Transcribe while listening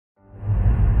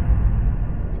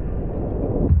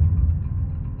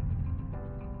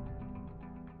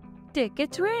Take a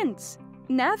trends.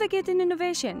 Navigating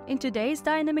innovation in today's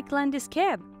dynamic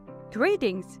landscape.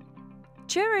 Greetings,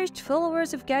 cherished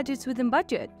followers of gadgets within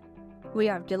budget. We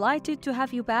are delighted to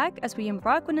have you back as we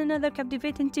embark on another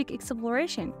captivating tech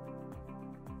exploration.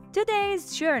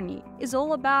 Today's journey is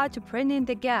all about bridging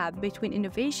the gap between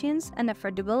innovations and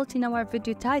affordability in our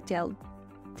video titled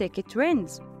Take a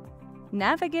Trends.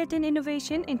 Navigating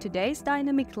innovation in today's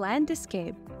dynamic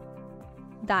landscape.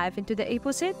 Dive into the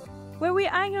episode where we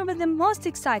anchor with the most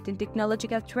exciting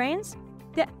technological trends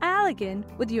that align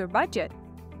with your budget.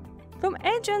 From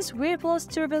agents, wearables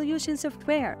to revolution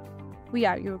software, we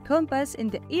are your compass in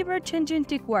the ever-changing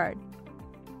tech world.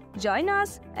 Join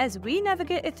us as we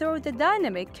navigate through the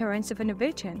dynamic currents of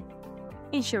innovation,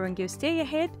 ensuring you stay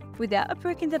ahead without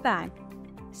breaking the bank.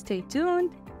 Stay tuned,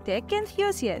 tech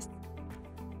enthusiasts.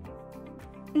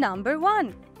 Number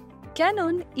 1.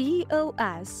 Canon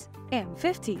EOS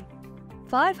M50,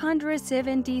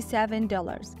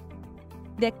 $577.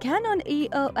 The Canon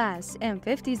EOS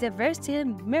M50 is a versatile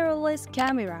mirrorless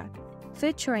camera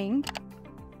featuring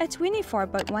a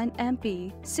 24.1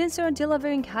 MP sensor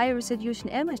delivering high-resolution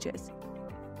images.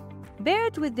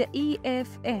 Paired with the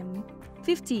EF-M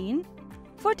 15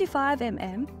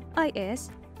 45mm IS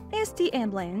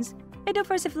STM lens, it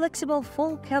offers a flexible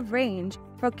focal range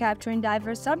for capturing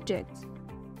diverse subjects.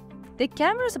 The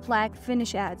camera's black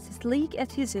finish adds sleek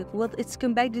adhesive, while its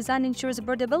compact design ensures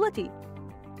portability.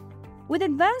 With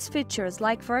advanced features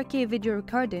like 4K video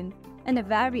recording and a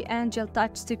very agile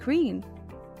touchscreen,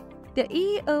 the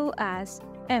EOS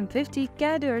M50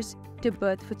 caters to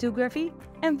both photography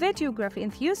and videography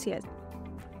enthusiasts,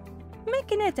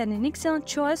 making it an excellent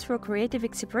choice for creative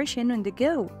expression on the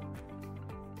go.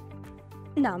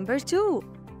 Number 2.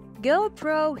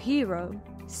 GoPro Hero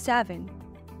 7,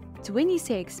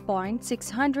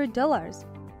 $26,600.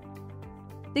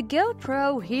 The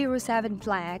GoPro Hero 7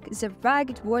 Black is a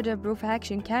rugged waterproof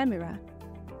action camera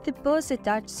that boasts a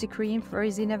touchscreen for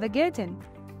easy navigating.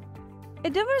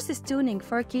 It offers a stunning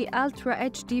 4K Ultra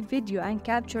HD video and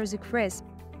captures crisp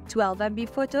 12MP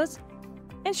photos,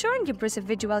 ensuring impressive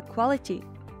visual quality,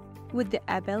 with the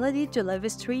ability to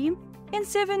live stream in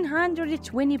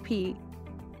 720p.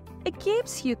 It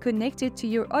keeps you connected to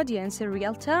your audience in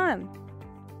real time.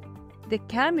 The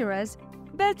camera's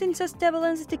built-in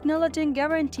surveillance technology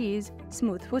guarantees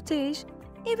smooth footage,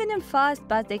 even in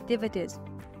fast-paced activities.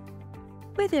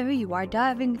 Whether you are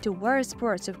diving into war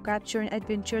sports or capturing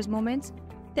adventurous moments,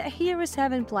 the Hero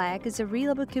 7 Black is a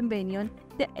reliable companion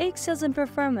that excels in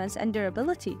performance and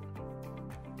durability.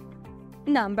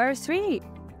 Number 3.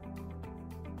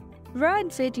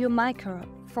 Rode Video Micro,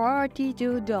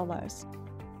 $42.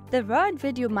 The Rode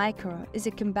Video Micro is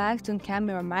a compact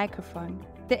on-camera microphone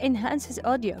that enhances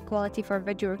audio quality for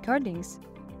video recordings.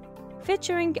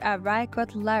 Featuring a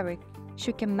Rycote Lyric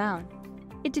Shuka mount,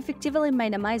 it effectively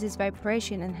minimizes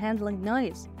vibration and handling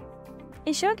noise.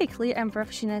 Ensuring a clear and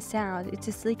professional sound,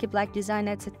 its sleek black design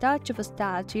adds a touch of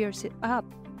style to your setup.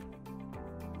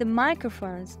 The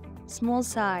microphone's small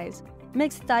size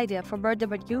makes it ideal for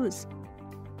portable use,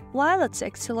 while its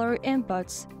auxiliary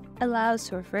inputs allows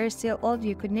for versatile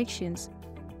audio connections.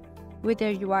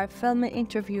 Whether you are filming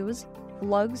interviews,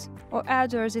 vlogs, or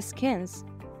outdoors skins,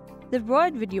 the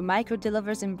Rode Video Micro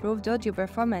delivers improved audio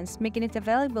performance, making it a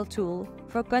valuable tool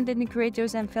for content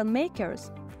creators and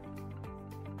filmmakers.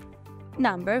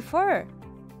 Number 4.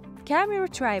 Camera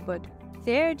Tripod,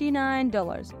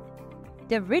 $39.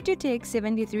 The Rigitech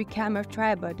 73 camera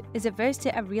tripod is a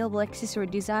versatile and reliable accessory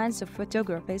designed for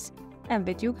photographers and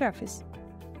videographers.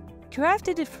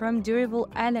 Crafted from durable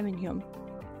aluminum,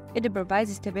 it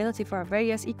provides stability for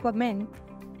various equipment,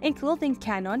 including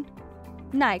Canon,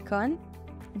 Nikon,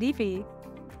 DV,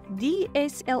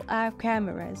 DSLR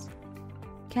cameras,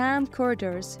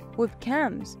 camcorders,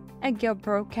 webcams, and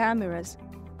GoPro cameras.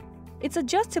 Its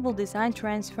adjustable design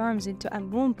transforms into a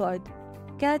moon pod,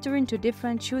 catering to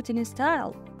different shooting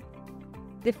styles.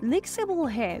 The flexible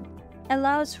head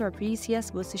allows for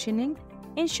precise positioning,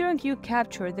 ensuring you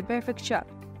capture the perfect shot.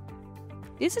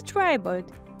 This tripod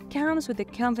comes with a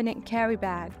convenient carry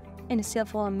bag and a cell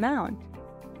phone mount,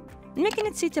 making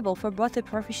it suitable for both the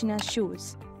professional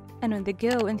shoots and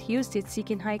on-the-go enthusiasts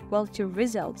seeking high-quality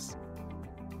results.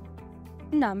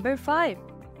 Number 5.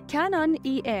 Canon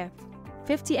EF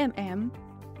 50mm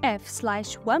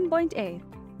f/1.8,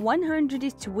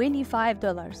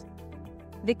 $125.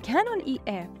 The Canon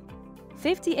EF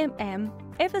 50mm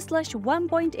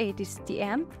f/1.8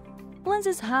 STM lens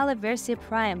is highly versatile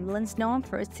prime lens known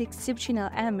for its exceptional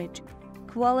image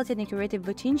quality and creative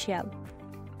potential.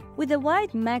 With a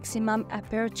wide maximum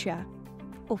aperture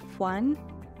of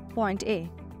 1.8,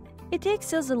 it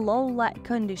excels in low light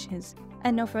conditions,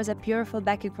 and offers a beautiful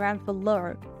background for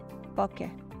lure bokeh.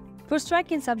 For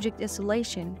striking subject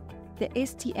isolation, the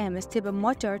STM stable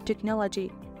motor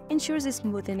technology ensures a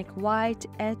smooth and quiet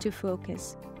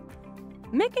autofocus,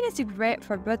 making it great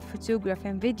for both photography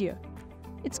and video.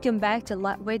 Its compact and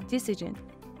lightweight design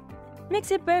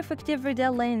makes it perfect everyday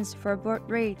lens for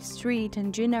portrait, street,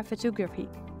 and genre photography.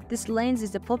 This lens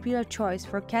is a popular choice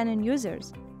for Canon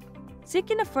users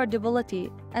seeking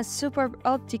affordability and superb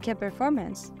optical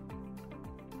performance.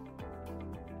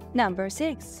 Number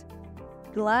 6.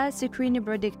 Glass Screen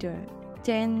Protector,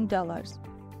 $10.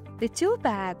 The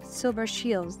 2-pack Super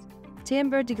Shields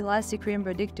tempered glass screen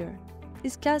protector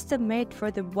is custom-made for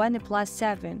the OnePlus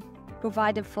 7,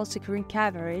 providing full screen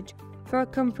coverage for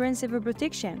comprehensive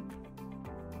protection.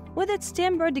 With its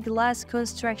tempered glass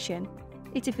construction,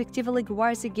 it effectively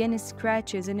guards against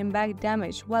scratches and impact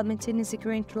damage while maintaining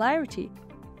screen clarity.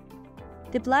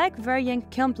 The black variant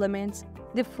complements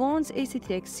the phone's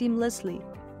aesthetic seamlessly.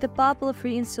 The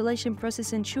bubble-free installation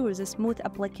process ensures a smooth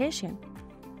application,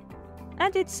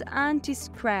 and its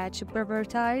anti-scratch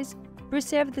properties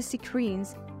preserve the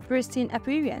screen's pristine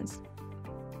appearance.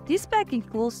 This pack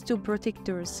includes 2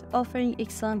 protectors, offering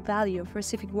excellent value for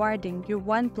safeguarding your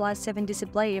OnePlus 7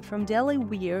 display from daily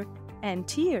wear and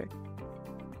tear.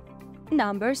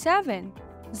 Number 7.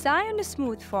 Xion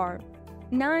Smooth 4,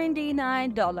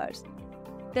 $99.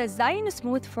 The Xion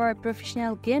Smooth 4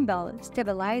 professional gimbal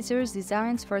stabilizers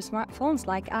designed for smartphones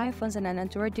like iPhones and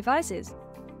Android devices,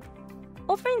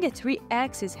 offering a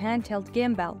 3-axis handheld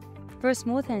gimbal for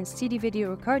smooth and steady video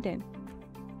recording.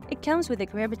 It comes with a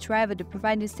grab tripod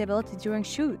providing stability during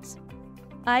shoots,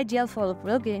 ideal for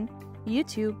vlogging,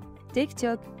 YouTube,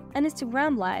 TikTok, and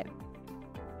Instagram Live.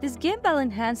 This gimbal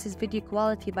enhances video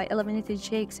quality by eliminating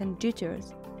shakes and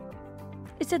jitters.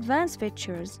 Its advanced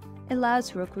features allows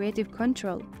for creative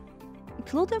control,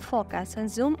 including focus and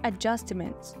zoom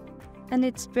adjustments, and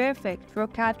it's perfect for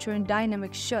capturing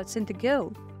dynamic shots in the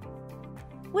go.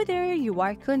 Whether you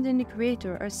are a content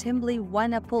creator or simply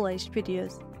want to polish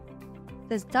videos,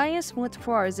 the Xion Smooth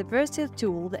 4 is a versatile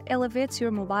tool that elevates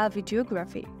your mobile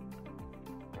videography.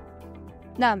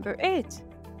 Number 8.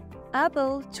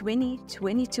 Apple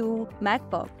 2022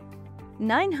 MacBook,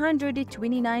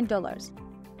 $929.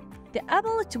 The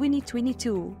Apple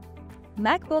 2022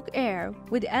 MacBook Air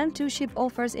with M2 chip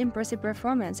offers impressive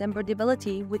performance and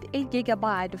portability with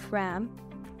 8GB of RAM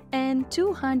and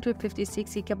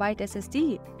 256GB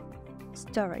SSD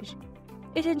storage.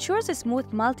 It ensures a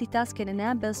smooth multitasking and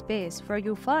ample space for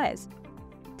your files.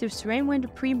 The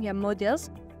Streamwind premium models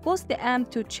boast the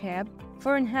M2 chip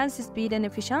for enhanced speed and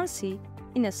efficiency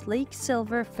in a sleek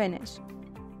silver finish.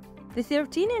 The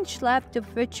 13-inch laptop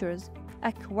features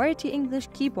a QWERTY English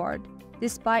keyboard.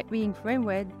 Despite being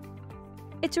framed,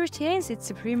 it retains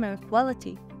its premium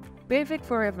quality, perfect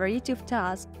for a variety of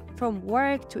tasks from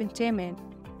work to entertainment.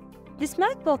 This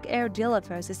MacBook Air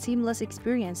delivers a seamless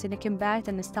experience in a compact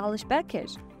and stylish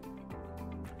package.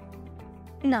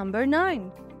 Number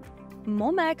 9.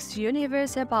 Momax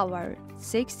Universal Power,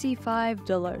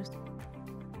 $65.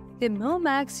 The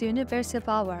Momax Universal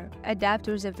Power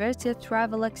adapter is a versatile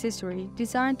travel accessory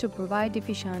designed to provide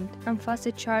efficient and faster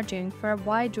charging for a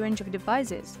wide range of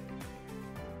devices.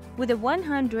 With a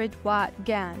 100-watt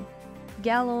gallium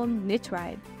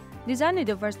nitride, designed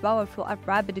to offers powerful and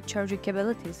rapid charging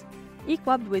capabilities,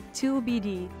 equipped with 2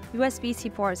 BD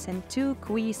USB-C ports and 2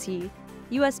 QC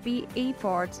USB-A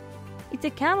ports. It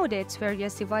accommodates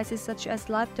various devices such as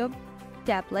laptops,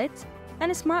 tablets,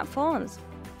 and smartphones.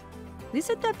 These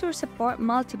adapters support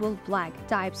multiple flag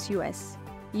types US,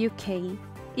 UK,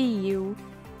 EU,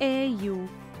 AU,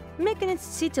 making it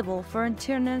suitable for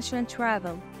international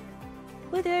travel.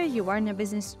 Whether you are on a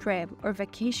business trip or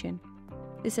vacation,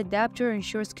 this adapter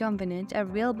ensures convenient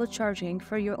and reliable charging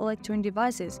for your electronic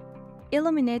devices,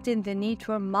 eliminating the need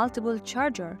for multiple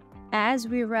chargers. As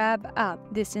we wrap up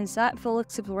this insightful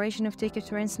exploration of tech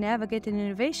trends navigating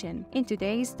innovation in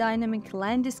today's dynamic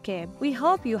landscape, we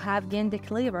hope you have gained a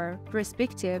clearer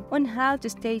perspective on how to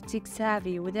stay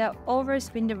tech-savvy without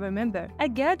overspending. Remember,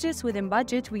 at Gadgets Within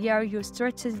Budget, we are your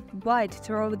trusted guide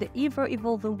through the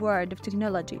ever-evolving world of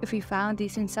technology. If you found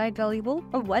this insight valuable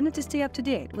or wanted to stay up to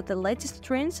date with the latest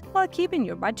trends while keeping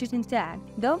your budget intact,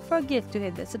 don't forget to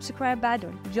hit the subscribe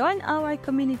button. Join our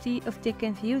community of tech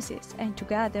enthusiasts, and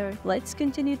together, let's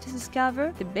continue to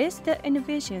discover the best that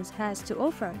innovations has to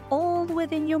offer, all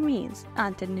within your means.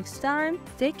 Until next time,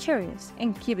 stay curious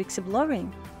and keep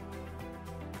exploring.